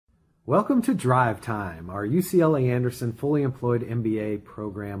Welcome to Drive Time, our UCLA Anderson Fully Employed MBA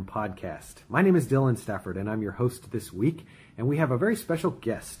program podcast. My name is Dylan Stafford, and I'm your host this week, and we have a very special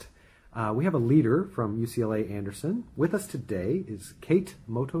guest. We have a leader from UCLA Anderson. With us today is Kate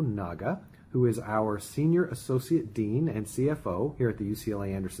Motonaga, who is our Senior Associate Dean and CFO here at the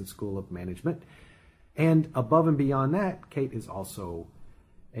UCLA Anderson School of Management. And above and beyond that, Kate is also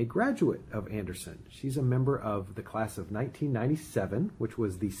a graduate of Anderson. She's a member of the class of 1997, which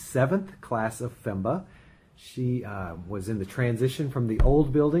was the 7th class of FEMBA. She was in the transition from the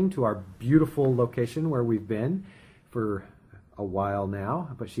old building to our beautiful location where we've been for a while now,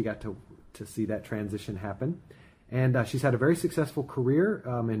 but she got to see that transition happen. And she's had a very successful career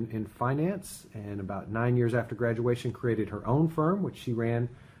in finance, and about 9 years after graduation created her own firm, which she ran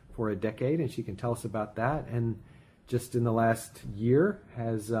for a decade, and she can tell us about that. And just in the last year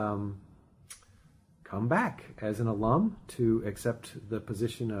has come back as an alum to accept the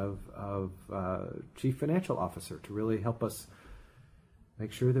position of Chief Financial Officer to really help us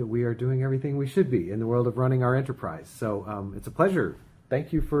make sure that we are doing everything we should be in the world of running our enterprise. So it's a pleasure.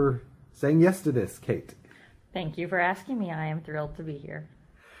 Thank you for saying yes to this, Kate. Thank you for asking me. I am thrilled to be here.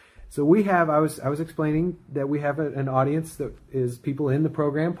 So we have, I was explaining that we have an audience that is people in the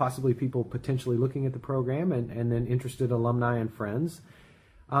program, possibly people potentially looking at the program, and then interested alumni and friends.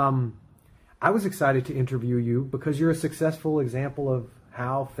 I was excited to interview you because you're a successful example of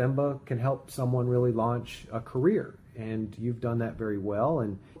how FEMBA can help someone really launch a career, and you've done that very well.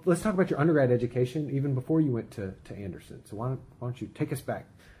 And let's talk about your undergrad education even before you went to Anderson. So why don't you take us back?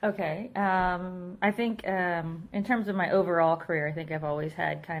 Okay. I think in terms of my overall career, I think I've always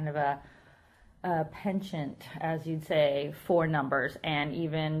had kind of a penchant, as you'd say, for numbers. And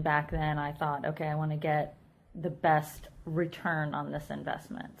even back then I thought, okay, I want to get the best return on this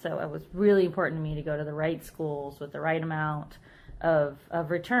investment. So it was really important to me to go to the right schools with the right amount of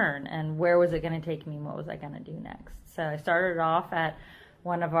return. And where was it going to take me? What was I going to do next? So I started off at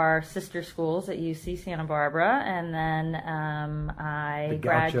one of our sister schools at UC Santa Barbara, and then the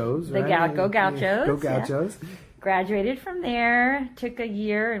Gauchos, Go Gauchos. Go Gauchos. Yeah. Graduated from there, took a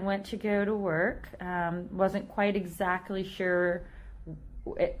year and went to go to work. Wasn't quite exactly sure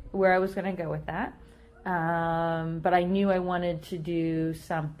where I was going to go with that, but I knew I wanted to do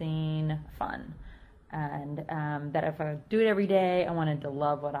something fun. And that if I would do it every day, I wanted to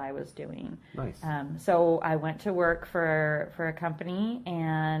love what I was doing. Nice. So I went to work for a company,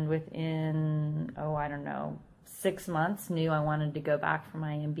 and within, 6 months, knew I wanted to go back for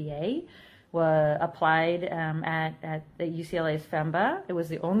my MBA. Applied at the UCLA's FEMBA. It was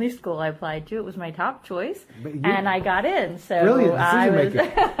the only school I applied to. It was my top choice, and I got in. So brilliant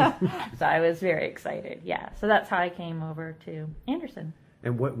decision-making. So I was very excited. Yeah. So that's how I came over to Anderson.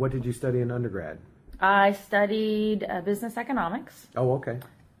 And what did you study in undergrad? I studied business economics. Oh, okay.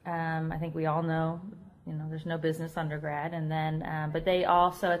 I think we all know, there's no business undergrad. And then, but they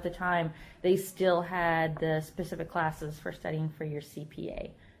also, at the time, they still had the specific classes for studying for your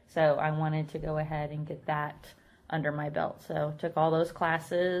CPA. So I wanted to go ahead and get that under my belt. So took all those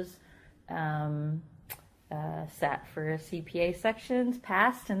classes, sat for CPA sections,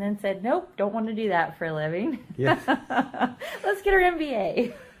 passed, and then said, nope, don't want to do that for a living. Yes. Let's get our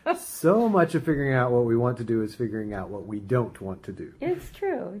MBA. So much of figuring out what we want to do is figuring out what we don't want to do. It's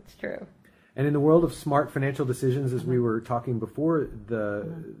true. And in the world of smart financial decisions, as we were talking before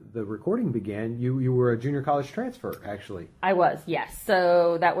the recording began, you were a junior college transfer, actually. I was, yes.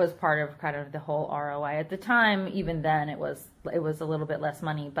 So that was part of kind of the whole ROI. At the time, even then, it was a little bit less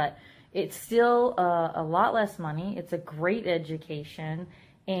money, but it's still a lot less money. It's a great education.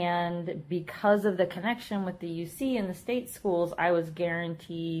 And because of the connection with the UC and the state schools, I was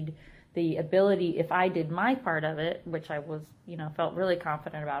guaranteed the ability, if I did my part of it, which I was, felt really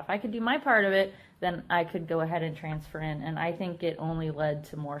confident about, if I could do my part of it, then I could go ahead and transfer in. And I think it only led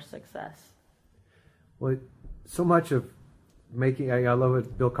to more success. Well, so much of making, I love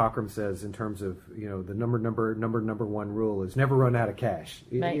what Bill Cockrum says in terms of, the number one rule is never run out of cash.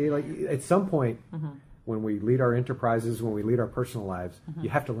 Right. Like at some point, when we lead our enterprises, when we lead our personal lives, you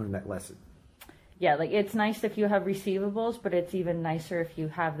have to learn that lesson. Yeah, like it's nice if you have receivables, but it's even nicer if you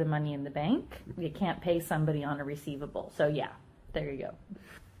have the money in the bank. You can't pay somebody on a receivable. So yeah, there you go.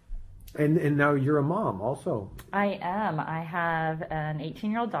 And now you're a mom also. I am. I have an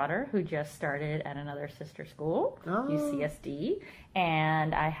 18-year-old daughter who just started at another sister school, UCSD,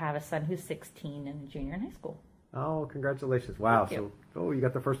 and I have a son who's 16 and a junior in high school. Oh, congratulations. Wow. So, you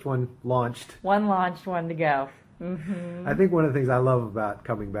got the first one launched. One launched, one to go. Mm-hmm. I think one of the things I love about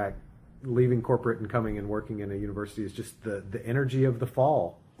coming back, leaving corporate and coming and working in a university is just the energy of the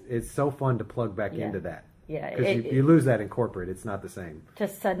fall. It's so fun to plug back into that. Yeah. Because you lose that in corporate. It's not the same. To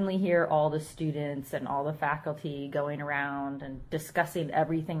suddenly hear all the students and all the faculty going around and discussing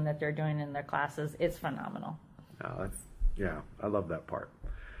everything that they're doing in their classes, it's phenomenal. Oh, I love that part.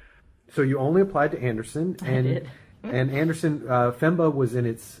 So you only applied to Anderson, and I did. And Anderson, FEMBA was in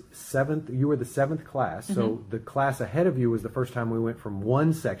its 7th. You were the 7th class, so the class ahead of you was the first time we went from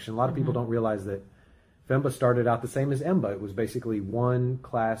one section. A lot of people don't realize that FEMBA started out the same as EMBA. It was basically one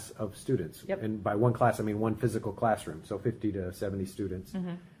class of students, and by one class I mean one physical classroom, so 50 to 70 students.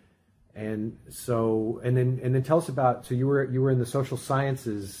 And so, and then tell us about. So you were in the social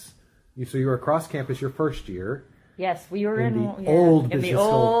sciences. So you were across campus your first year. Yes, we were in the old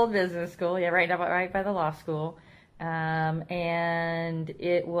business school. Yeah, right by the law school. And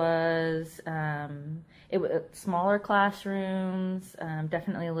it was smaller classrooms,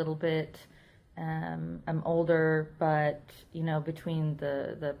 definitely a little bit older, but between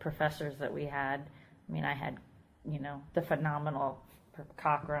the professors that we had, I mean, I had the phenomenal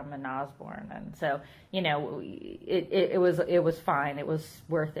Cockrum and Osborne, and so it was fine. It was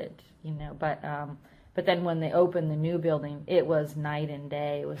worth it, but then when they opened the new building, it was night and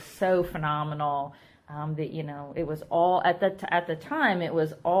day. It was so phenomenal. That it was all at the time. It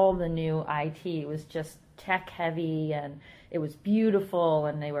was all the new IT. It was just tech heavy, and it was beautiful,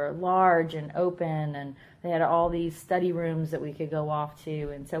 and they were large and open, and they had all these study rooms that we could go off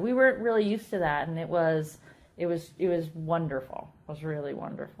to, and so we weren't really used to that, and it was wonderful. It was really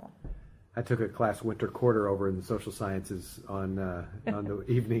wonderful. I took a class winter quarter over in the social sciences on the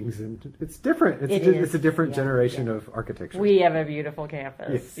evenings, and it's different. It's a different generation of architecture. We have a beautiful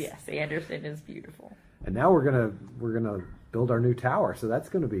campus. Yes, Anderson is beautiful. And now we're gonna build our new tower, so that's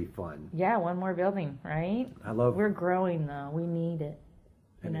gonna be fun. Yeah, one more building, right? We're growing though. We need it.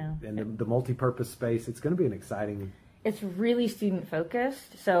 And the multi-purpose space. It's gonna be an exciting. It's really student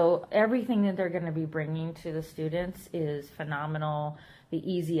focused, so everything that they're going to be bringing to the students is phenomenal. The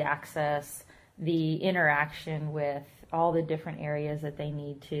easy access, the interaction with all the different areas that they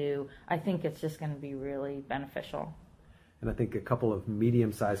need to. I think it's just going to be really beneficial. And I think a couple of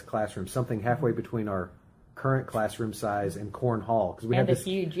medium-sized classrooms, something halfway between our current classroom size and Corn Hall, because we have this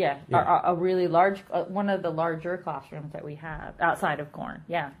huge, a really large, one of the larger classrooms that we have outside of Corn.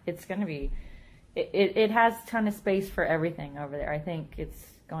 Yeah, it's going to be. It has a ton of space for everything over there. I think it's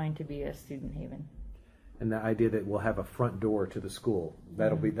going to be a student haven. And the idea that we'll have a front door to the school,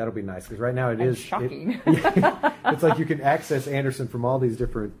 that'll be nice, because right now it is shocking. It's like you can access Anderson from all these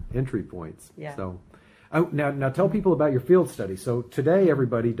different entry points. Yeah. So now tell people about your field study. So today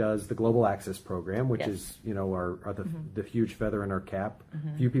everybody does the Global Access Program, which is the huge feather in our cap.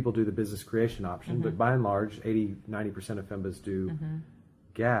 Few people do the business creation option, but by and large 80-90% of FEMBAs do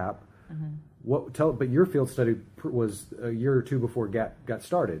GAP. But your field study was a year or two before GAP got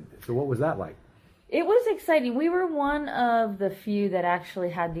started. So what was that like? It was exciting. We were one of the few that actually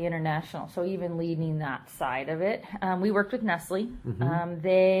had the international, so even leading that side of it. We worked with Nestle.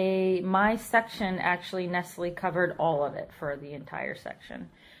 My section, actually, Nestle covered all of it for the entire section.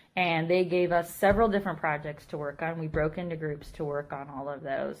 And they gave us several different projects to work on. We broke into groups to work on all of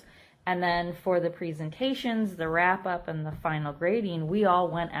those. And then for the presentations, the wrap-up, and the final grading, we all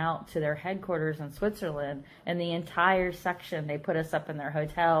went out to their headquarters in Switzerland, and the entire section, they put us up in their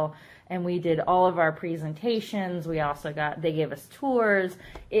hotel, and we did all of our presentations. They gave us tours.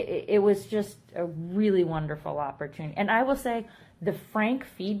 It was just a really wonderful opportunity. And I will say, the frank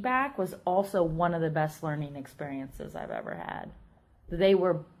feedback was also one of the best learning experiences I've ever had. They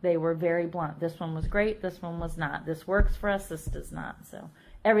were very blunt. This one was great. This one was not. This works for us. This does not. So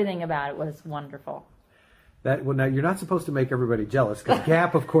everything about it was wonderful. Now you're not supposed to make everybody jealous, because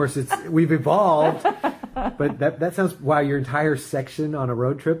GAP, of course, we've evolved. But that sounds, wow, your entire section on a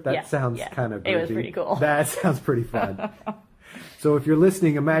road trip, sounds kind of groovy. It was pretty cool. That sounds pretty fun. So if you're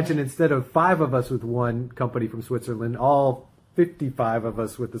listening, imagine instead of 5 of us with one company from Switzerland, all 55 of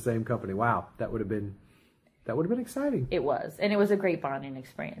us with the same company. Wow, that would have been exciting. It was. And it was a great bonding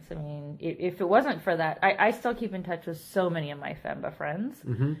experience. I mean, if it wasn't for that, I still keep in touch with so many of my FEMBA friends.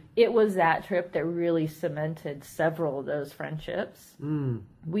 It was that trip that really cemented several of those friendships.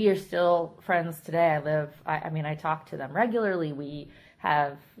 We are still friends today. I talk to them regularly. We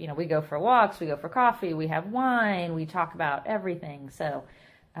have, we go for walks, we go for coffee, we have wine, we talk about everything. So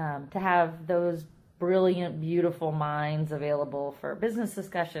to have those brilliant, beautiful minds available for business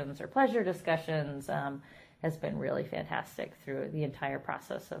discussions or pleasure discussions has been really fantastic through the entire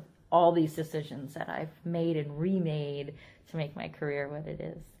process of all these decisions that I've made and remade to make my career what it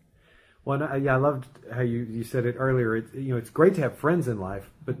is. Well, I loved how you said it earlier. It's great to have friends in life,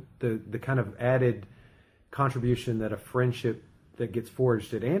 but the kind of added contribution that a friendship that gets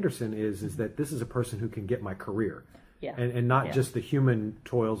forged at Anderson is that this is a person who can get my career, and not just the human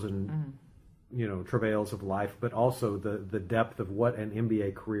toils and travails of life, but also the depth of what an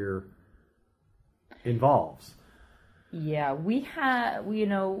MBA career involves. Yeah,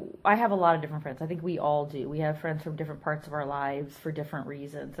 I have a lot of different friends. I think we all do. We have friends from different parts of our lives for different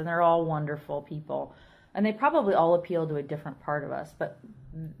reasons, and they're all wonderful people. And they probably all appeal to a different part of us. But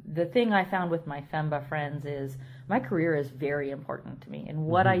the thing I found with my FEMBA friends is my career is very important to me. And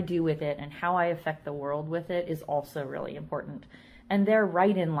what I do with it and how I affect the world with it is also really important. And they're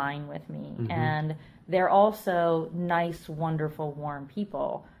right in line with me. And they're also nice, wonderful, warm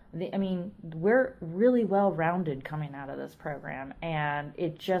people. We're really well-rounded coming out of this program. And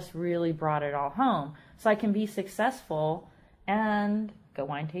it just really brought it all home. So I can be successful and go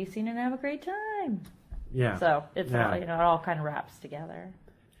wine tasting and have a great time. Yeah. So it's all, it all kind of wraps together.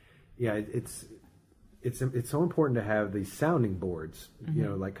 Yeah, it's so important to have these sounding boards,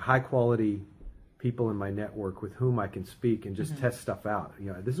 like high quality people in my network with whom I can speak and just test stuff out.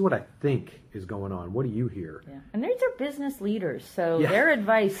 This is what I think is going on. What do you hear? Yeah. And these are business leaders, so their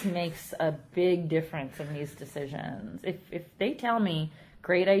advice makes a big difference in these decisions. If they tell me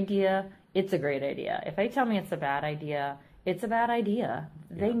great idea, it's a great idea. If they tell me it's a bad idea, it's a bad idea.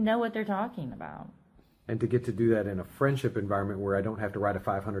 They know what they're talking about. And to get to do that in a friendship environment where I don't have to write a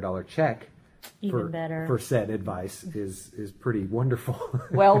 $500 check for said advice is pretty wonderful.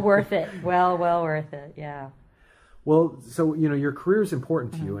 Well worth it. Well worth it. Yeah. Well, so, your career is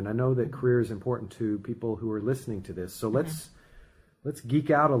important to you, and I know that career is important to people who are listening to this. So let's geek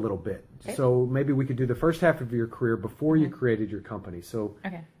out a little bit. Okay. So maybe we could do the first half of your career before you created your company. So,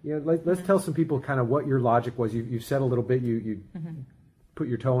 let's tell some people kind of what your logic was. You said a little bit, you put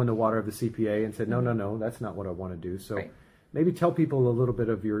your toe in the water of the CPA and said, no, that's not what I want to do. So maybe tell people a little bit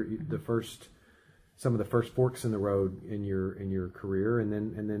of some of the first forks in the road in your career, and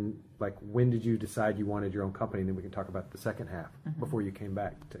then like when did you decide you wanted your own company, and then we can talk about the second half before you came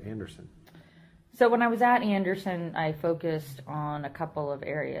back to Anderson. So when I was at Anderson, I focused on a couple of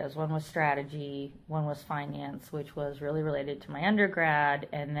areas. One was strategy, one was finance, which was really related to my undergrad,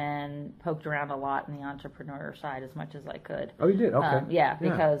 and then poked around a lot in the entrepreneur side as much as I could. Oh, you did? Okay.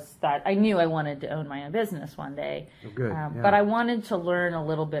 Because I knew I wanted to own my own business one day. Oh, good. But I wanted to learn a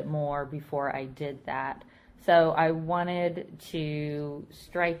little bit more before I did that. So I wanted to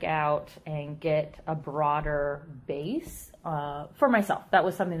strike out and get a broader base for myself. That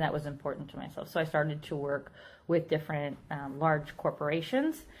was something that was important to myself. So I started to work with different large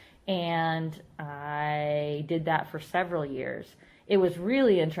corporations, and I did that for several years. It was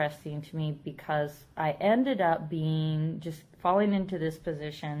really interesting to me because I ended up falling into this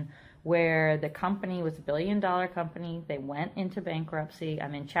position where the company was $1 billion company. They went into bankruptcy.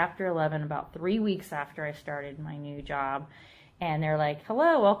 I'm in Chapter 11 about 3 weeks after I started my new job. And they're like,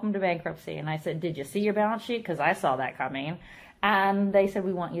 hello, welcome to bankruptcy. And I said, did you see your balance sheet? Because I saw that coming. And they said,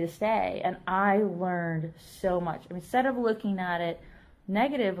 we want you to stay. And I learned so much. Instead of looking at it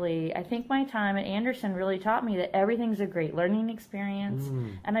negatively, I think my time at Anderson really taught me that everything's a great learning experience.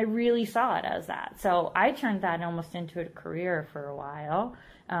 And I really saw it as that. So I turned that almost into a career for a while.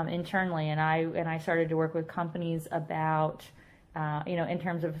 Internally, and I started to work with companies about, in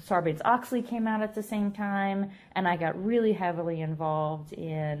terms of Sarbanes-Oxley came out at the same time, and I got really heavily involved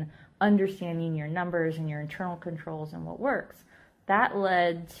in understanding your numbers and your internal controls and what works. That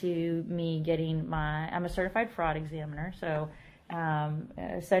led to me getting I'm a certified fraud examiner, so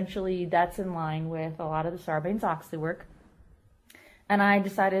essentially that's in line with a lot of the Sarbanes-Oxley work. And I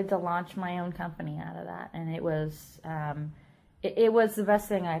decided to launch my own company out of that, and it was the best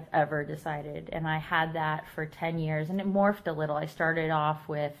thing I've ever decided, and I had that for 10 years, and it morphed a little. I started off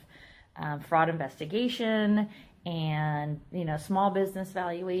with fraud investigation and, small business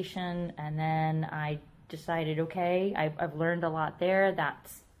valuation, and then I decided, okay, I've learned a lot there.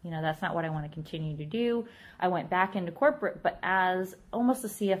 That's not what I want to continue to do. I went back into corporate, but as almost a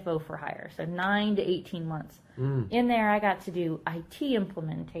CFO for hire, so 9 to 18 months. In there, I got to do IT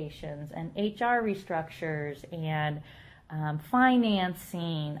implementations and HR restructures and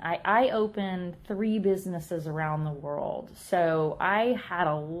financing. I opened 3 businesses around the world. So I had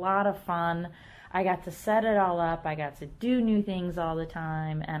a lot of fun. I got to set it all up. I got to do new things all the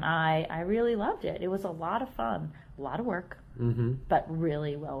time. And I really loved it. It was a lot of fun, a lot of work, but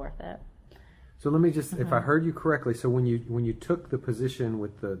really well worth it. So let me just, if I heard you correctly, so when you took the position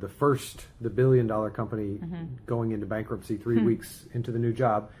with the $1 billion company going into bankruptcy 3 weeks into the new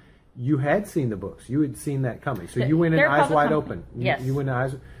job, you had seen the books. You had seen that coming. So you went in eyes wide open. Yes. You went in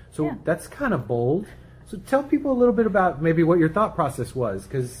eyes. So that's kind of bold. So tell people a little bit about maybe what your thought process was,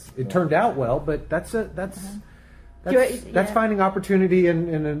 because it turned out well, but that's That's finding opportunity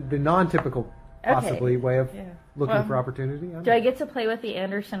in the non-typical, possibly, way of looking for opportunity. Do I get to play with the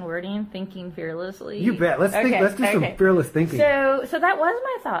Anderson wording, thinking fearlessly? You bet. Let's do some fearless thinking. So that was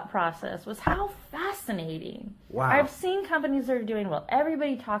my thought process, was how fascinating. Wow. I've seen companies that are doing well.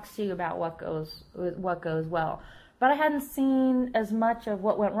 Everybody talks to you about what goes well. But I hadn't seen as much of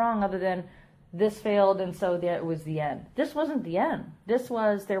what went wrong other than this failed and so it was the end. This wasn't the end.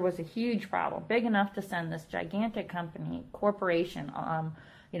 There was a huge problem, big enough to send this gigantic corporation,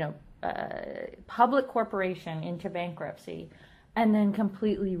 public corporation into bankruptcy, and then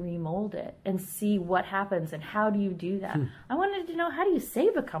completely remold it and see what happens and how do you do that. I wanted to know, how do you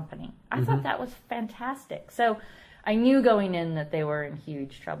save a company? I thought that was fantastic. So I knew going in that they were in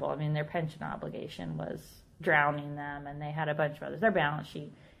huge trouble. I mean, their pension obligation was drowning them, and they had a bunch of others. Their balance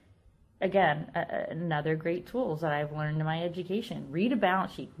sheet, again, another great tools that I've learned in my education. Read a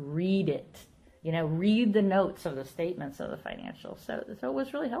balance sheet. Read it. Read the notes of the statements of the financials. So it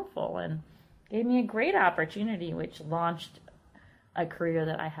was really helpful and gave me a great opportunity, which launched a career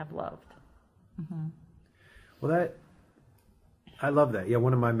that I have loved. Mm-hmm. Well, I love that. Yeah,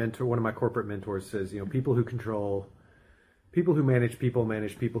 one of my corporate mentors says, people who manage people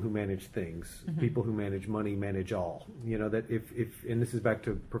who manage things. Mm-hmm. People who manage money manage all. That if and this is back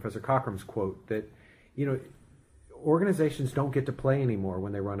to Professor Cockrum's quote, that organizations don't get to play anymore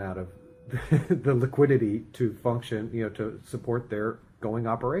when they run out of the liquidity to function, to support their going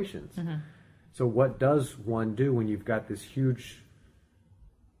operations. Mm-hmm. So what does one do when you've got this huge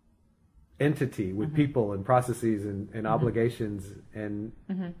entity with people and processes and obligations and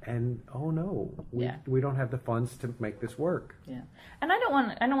oh no, we don't have the funds to make this work. Yeah. And I don't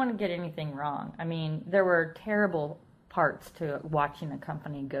want to get anything wrong. I mean, there were terrible parts to watching a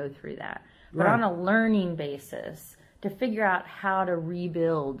company go through that. But on a learning basis, to figure out how to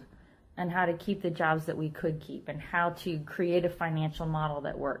rebuild and how to keep the jobs that we could keep and how to create a financial model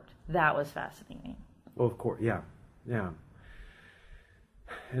that worked, that was fascinating. Well, of course, yeah.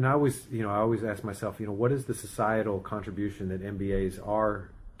 And I always ask myself, what is the societal contribution that MBAs are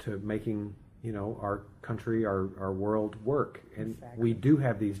to making, our country, our world work? And we do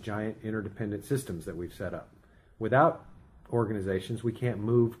have these giant interdependent systems that we've set up. Without organizations, we can't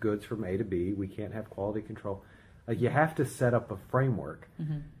move goods from A to B. We can't have quality control. You have to set up a framework.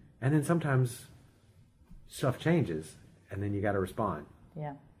 Mm-hmm. And then sometimes stuff changes, and then you got to respond.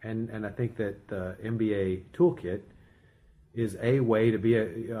 Yeah. And I think that the MBA toolkit is a way to be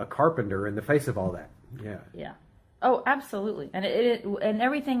a carpenter in the face of all that. Yeah. Yeah. Oh, absolutely. And and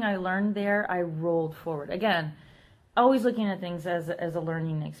everything I learned there, I rolled forward. Again, always looking at things as a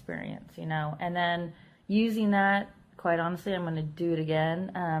learning experience, and then using that. Quite honestly, I'm going to do it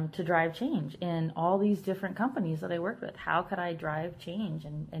again to drive change in all these different companies that I worked with. How could I drive change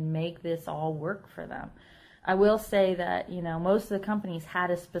and make this all work for them? I will say that, most of the companies had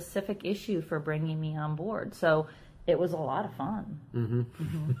a specific issue for bringing me on board. So it was a lot of fun. Mm-hmm.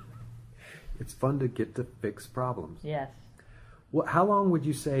 Mm-hmm. It's fun to get to fix problems. Yes. Well, how long would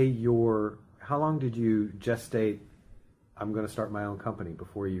you say how long did you gestate, I'm going to start my own company,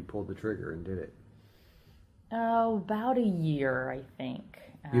 before you pulled the trigger and did it? Oh, about a year, I think.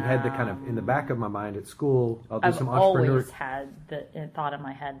 You'd had the kind of, in the back of my mind at school, I'll do I've some entrepreneur. Always had the thought in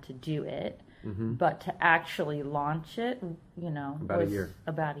my head to do it, but to actually launch it, about a year.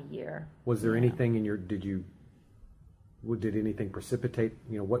 About a year. Was there anything in did anything precipitate,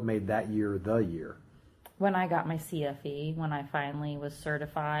 what made that year the year? When I got my CFE, when I finally was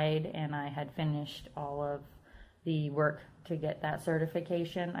certified and I had finished all of the work to get that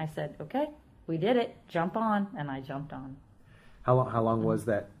certification, I said, okay, we did it, jump on, and I jumped on. How long was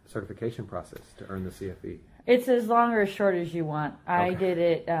that certification process to earn the CFE? It's as long or as short as you want. I did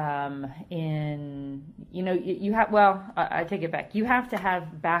it I take it back. You have to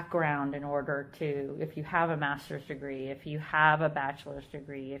have background in order to, if you have a master's degree, if you have a bachelor's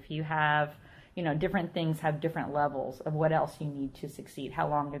degree, if you have, different things have different levels of what else you need to succeed. How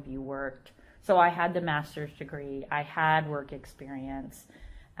long have you worked? So I had the master's degree. I had work experience.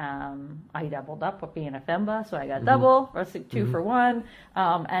 I doubled up with being a FEMBA, so I got double, or 2 for 1,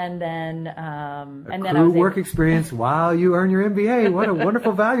 and then I was work experience while you earn your MBA. What a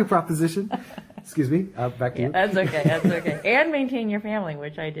wonderful value proposition. Excuse me. Back to you. That's okay. And maintain your family,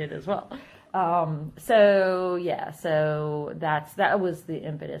 which I did as well. So that was the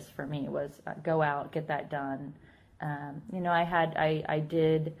impetus for me, was go out, get that done. When I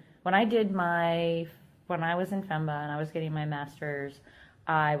was in FEMBA and I was getting my master's,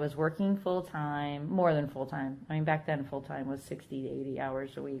 I was working full-time, more than full-time. I mean, back then full-time was 60 to 80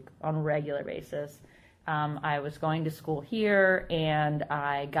 hours a week on a regular basis. I was going to school here, and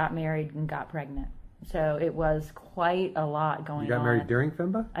I got married and got pregnant. So it was quite a lot going on. You got married during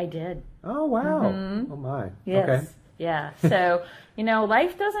FEMBA? I did. Oh, wow. Oh, my. Yes. Okay. Yeah. So,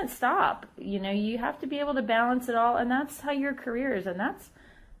 life doesn't stop. You have to be able to balance it all. And that's how your career is. And that's,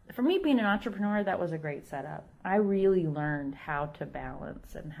 for me, being an entrepreneur, that was a great setup. I really learned how to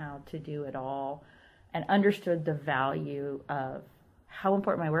balance and how to do it all and understood the value of how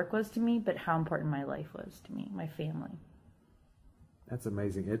important my work was to me, but how important my life was to me, my family. That's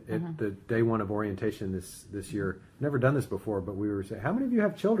amazing. The day one of orientation this year, never done this before, but we were saying, how many of you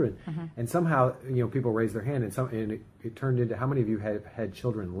have children? And somehow, people raised their hand, and it turned into, how many of you have had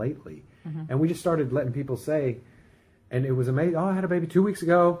children lately? And we just started letting people say, and it was amazing. Oh, I had a baby 2 weeks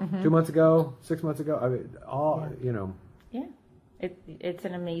ago, 2 months ago, 6 months ago. I mean, Yeah. It's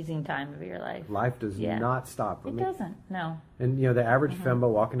an amazing time of your life. Life does not stop for me. It doesn't, no. And, the average FEMBA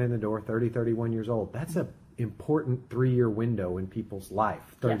walking in the door, 30, 31 years old, that's a important 3-year window in people's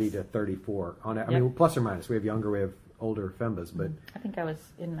life, 30 to 34. I mean, plus or minus. We have younger, we have older FEMBAs, but I think I was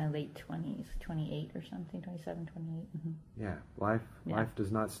in my late 20s, 28 or something, 27, 28. Yeah, life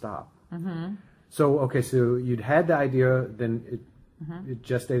does not stop. So you'd had the idea, then it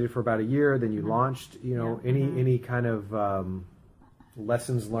gestated for about a year, then you launched. Any kind of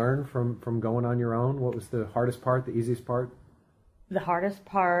lessons learned from going on your own? What was the hardest part, the easiest part? The hardest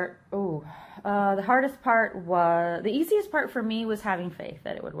part was, the easiest part for me was having faith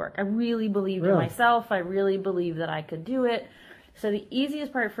that it would work. I really believed in myself. I really believed that I could do it. So the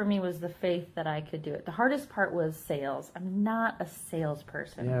easiest part for me was the faith that I could do it. The hardest part was sales. I'm not a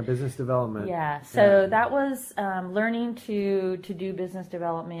salesperson. Yeah, business development. Yeah, so that was learning to do business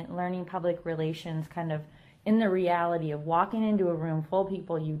development, learning public relations, kind of in the reality of walking into a room full of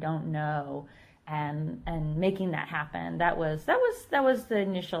people you don't know, and making that happen. That was the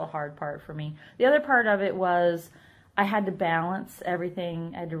initial hard part for me. The other part of it was I had to balance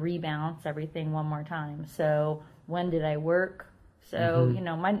everything. I had to rebalance everything one more time. So when did I work? So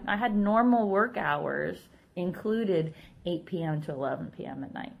I had normal work hours included 8 p.m. to 11 p.m.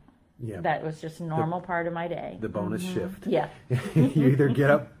 at night. Yeah, that was just a normal part of my day. The bonus shift. Yeah, you either get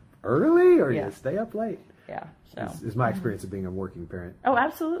up early or you stay up late. Yeah. So is my experience of being a working parent. Oh,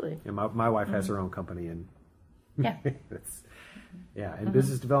 absolutely. And my wife has her own company, and yeah, and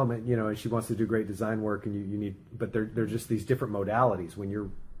business development, and she wants to do great design work, and you need, but they're just these different modalities when you're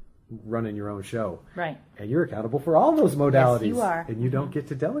running your own show, right? And you're accountable for all those modalities. Yes, you are, and you don't get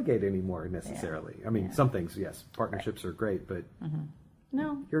to delegate anymore necessarily. I mean, some things, yes, partnerships are great, but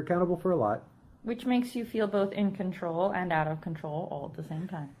no, you're accountable for a lot, which makes you feel both in control and out of control all at the same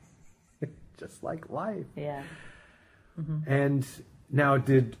time. Just like life. Yeah. And now,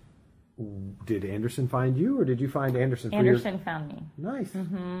 did Anderson find you, or did you find Anderson? Anderson found me. Nice.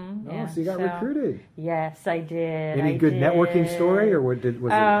 So you got recruited. Yes, I did. Any good networking story, or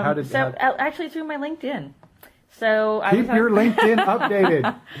actually through my LinkedIn. So keep your LinkedIn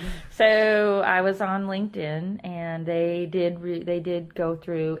updated. So I was on LinkedIn, and they did go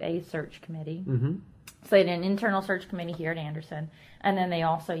through a search committee. So they did an internal search committee here at Anderson, and then they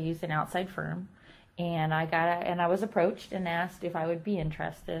also used an outside firm. And I was approached and asked if I would be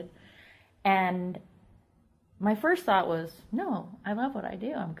interested. And my first thought was, no, I love what I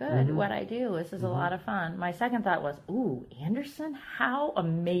do. I'm good at what I do. This is a lot of fun. My second thought was, ooh, Anderson, how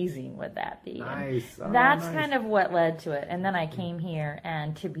amazing would that be? Nice. That's kind of what led to it. And then I came here,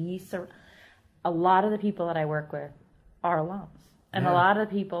 and a lot of the people that I work with are alums. And a lot of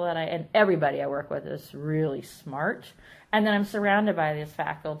the people and everybody I work with is really smart. And then I'm surrounded by this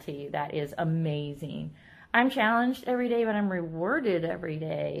faculty that is amazing. I'm challenged every day, but I'm rewarded every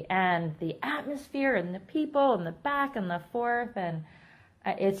day. And the atmosphere and the people and the back and the forth, and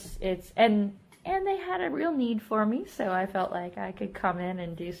and they had a real need for me, so I felt like I could come in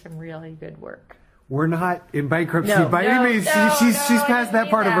and do some really good work. We're not in bankruptcy by any means. She's past that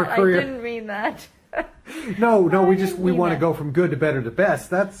part of her career. I didn't mean that. No, we want to go from good to better to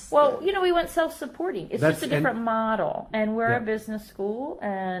best. We went self-supporting. It's just a different model, and we're a business school,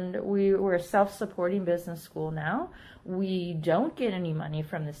 and we're a self-supporting business school now. We don't get any money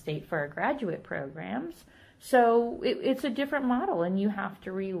from the state for our graduate programs, so it's a different model, and you have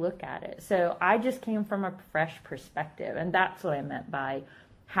to relook at it. So I just came from a fresh perspective, and that's what I meant by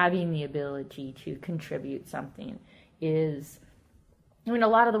having the ability to contribute something. A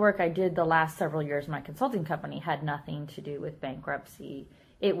lot of the work I did the last several years in my consulting company had nothing to do with bankruptcy.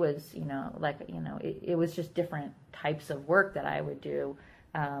 It was, it was just different types of work that I would do.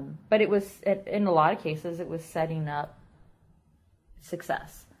 But it was, in a lot of cases, it was setting up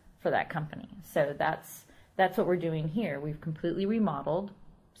success for that company. So that's what we're doing here. We've completely remodeled.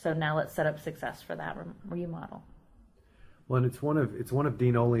 So now let's set up success for that remodel. Well, and it's one of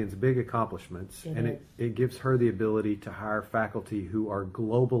Dean Olian's big accomplishments, it gives her the ability to hire faculty who are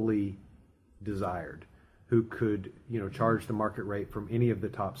globally desired, who could charge the market rate from any of the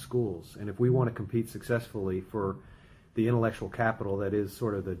top schools. And if we want to compete successfully for the intellectual capital that is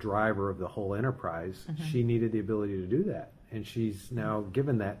sort of the driver of the whole enterprise, she needed the ability to do that, and she's now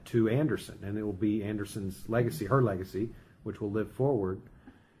given that to Anderson, and it will be Anderson's legacy, her legacy, which will live forward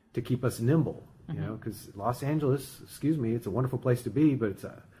to keep us nimble. Because Los Angeles, it's a wonderful place to be, but it's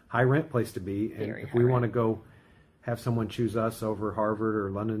a high rent place to be. And if we want to go have someone choose us over Harvard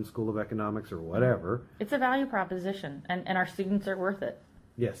or London School of Economics or whatever. It's a value proposition, and our students are worth it.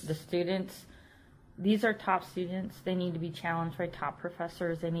 Yes. The students, these are top students. They need to be challenged by top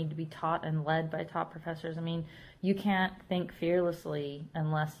professors. They need to be taught and led by top professors. I mean, you can't think fearlessly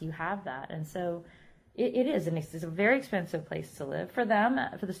unless you have that. And so it is, and it's a very expensive place to live for them,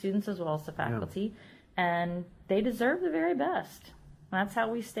 for the students as well as the faculty, and they deserve the very best. That's how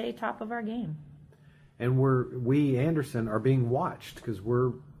we stay top of our game. And we Anderson are being watched because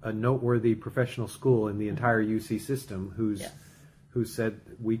we're a noteworthy professional school in the entire UC system who said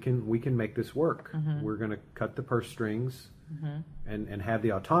we can make this work. We're going to cut the purse strings and have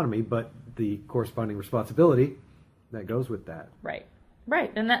the autonomy, but the corresponding responsibility that goes with that.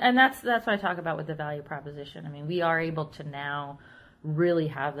 Right, and that's what I talk about with the value proposition. I mean, we are able to now really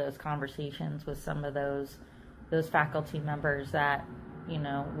have those conversations with some of those faculty members that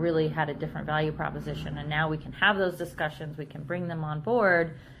really had a different value proposition, and now we can have those discussions. We can bring them on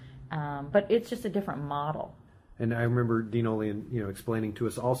board, but it's just a different model. And I remember Dean Olian, explaining to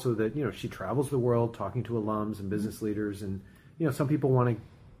us also that she travels the world talking to alums and business leaders, and some people want to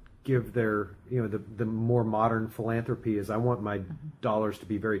give their, the more modern philanthropy is I want my dollars to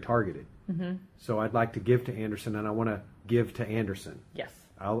be very targeted. So I'd like to give to Anderson, and I want to give to Anderson. Yes.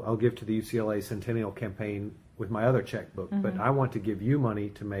 I'll give to the UCLA Centennial Campaign with my other checkbook, but I want to give you money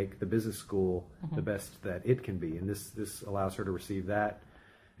to make the business school the best that it can be. And this allows her to receive that.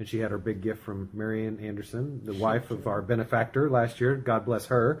 And she had her big gift from Marian Anderson, the wife of our benefactor last year. God bless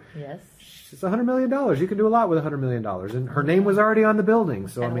her. Yes. It's $100 million. You can do a lot with $100 million. And her name was already on the building.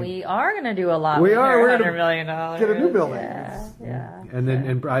 So and we are going to do a lot with $100 million. Get a new building. Yeah. And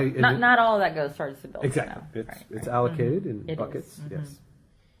then not all of that goes towards the building. Exactly. It's allocated in buckets. Yes.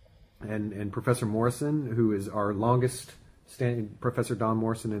 And Professor Morrison, who is our longest standing, Professor Don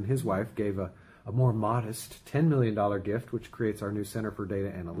Morrison and his wife gave a more modest $10 million gift, which creates our new Center for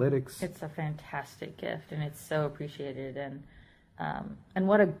Data Analytics. It's a fantastic gift, and it's so appreciated. And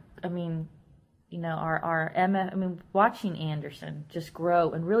watching Anderson just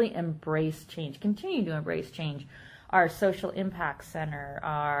grow and really embrace change, continue to embrace change. Our Social Impact Center,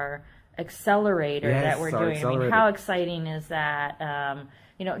 our accelerator that we're doing. Accelerator. I mean, how exciting is that?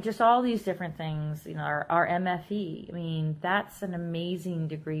 Just all these different things, our MFE. I mean, that's an amazing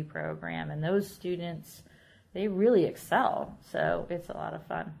degree program, and those students, they really excel. So it's a lot of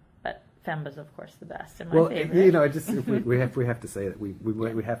fun. But FEMBA's, of course, the best and my favorite. We have to say that we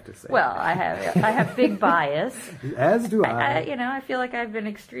have to say. Well, I have big bias. As do I. I feel like I've been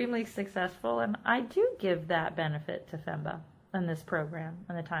extremely successful, and I do give that benefit to FEMBA and this program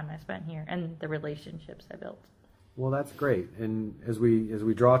and the time I spent here and the relationships I built. Well, that's great. And as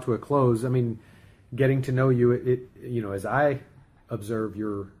we draw to a close, I mean, getting to know you, as I observe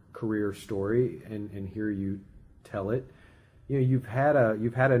your career story and hear you tell it, you've had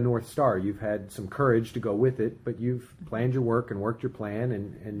a North Star. You've had some courage to go with it, but you've planned your work and worked your plan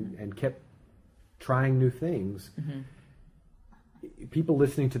and kept trying new things. People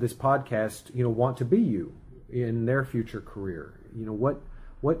listening to this podcast, want to be you in their future career.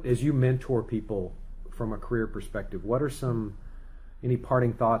 What as you mentor people from a career perspective, what are any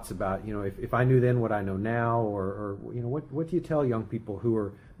parting thoughts about, if I knew then what I know now, or what do you tell young people who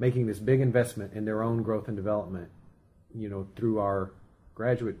are making this big investment in their own growth and development, through our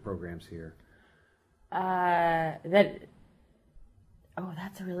graduate programs here? That's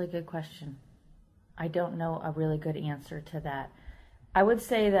a really good question. I don't know a really good answer to that. I would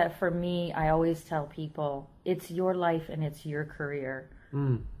say that for me, I always tell people, it's your life and it's your career.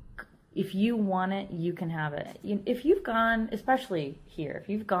 If you want it, you can have it. If you've gone, especially here, if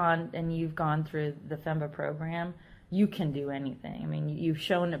you've gone through the FEMBA program, you can do anything. I mean, you've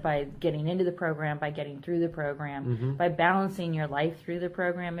shown it by getting into the program, by getting through the program, by balancing your life through the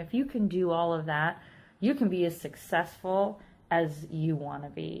program. If you can do all of that, you can be as successful as you want to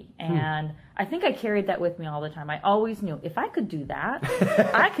be. And I think I carried that with me all the time. I always knew if I could do that,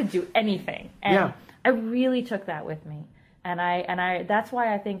 I could do anything. And I really took that with me. And I that's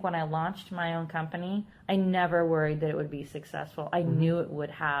why I think when I launched my own company, I never worried that it would be successful. I knew it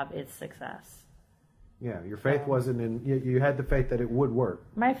would have its success. Yeah, your faith wasn't in, you had the faith that it would work.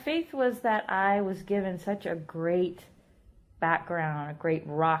 My faith was that I was given such a great background, a great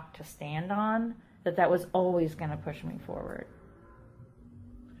rock to stand on, that was always going to push me forward.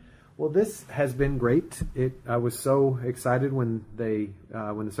 Well, this has been great. I was so excited when the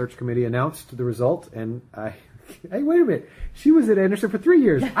search committee announced the result, and hey, wait a minute, she was at Anderson for 3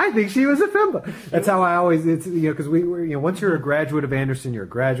 years. I think she was at FEMBA. That's how I always, it's, because once you're a graduate of Anderson, you're a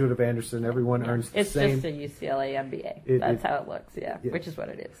graduate of Anderson. Everyone earns the same. It's just a UCLA MBA. That's how it looks, yeah, which is what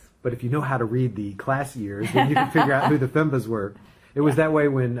it is. But if you know how to read the class years, then you can figure out who the FEMBAs were. It was that way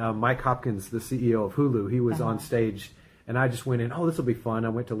when Mike Hopkins, the CEO of Hulu, he was on stage. And I just went in, this will be fun. I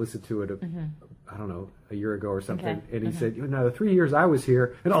went to listen to it, I don't know, a year ago or something. Okay. And he said, the 3 years I was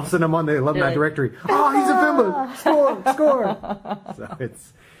here, and all of a sudden I'm on the alumni directory. Oh, he's a FEMBA! Score! So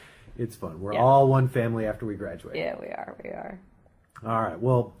it's fun. We're all one family after we graduate. Yeah, we are. All right.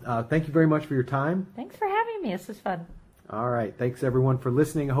 Well, thank you very much for your time. Thanks for having me. This was fun. All right. Thanks, everyone, for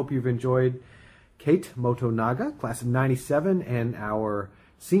listening. I hope you've enjoyed Kate Motonaga, class of 97, and our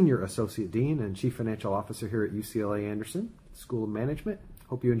Senior Associate Dean and Chief Financial Officer here at UCLA Anderson School of Management.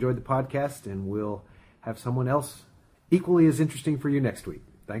 Hope you enjoyed the podcast, and we'll have someone else equally as interesting for you next week.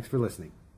 Thanks for listening.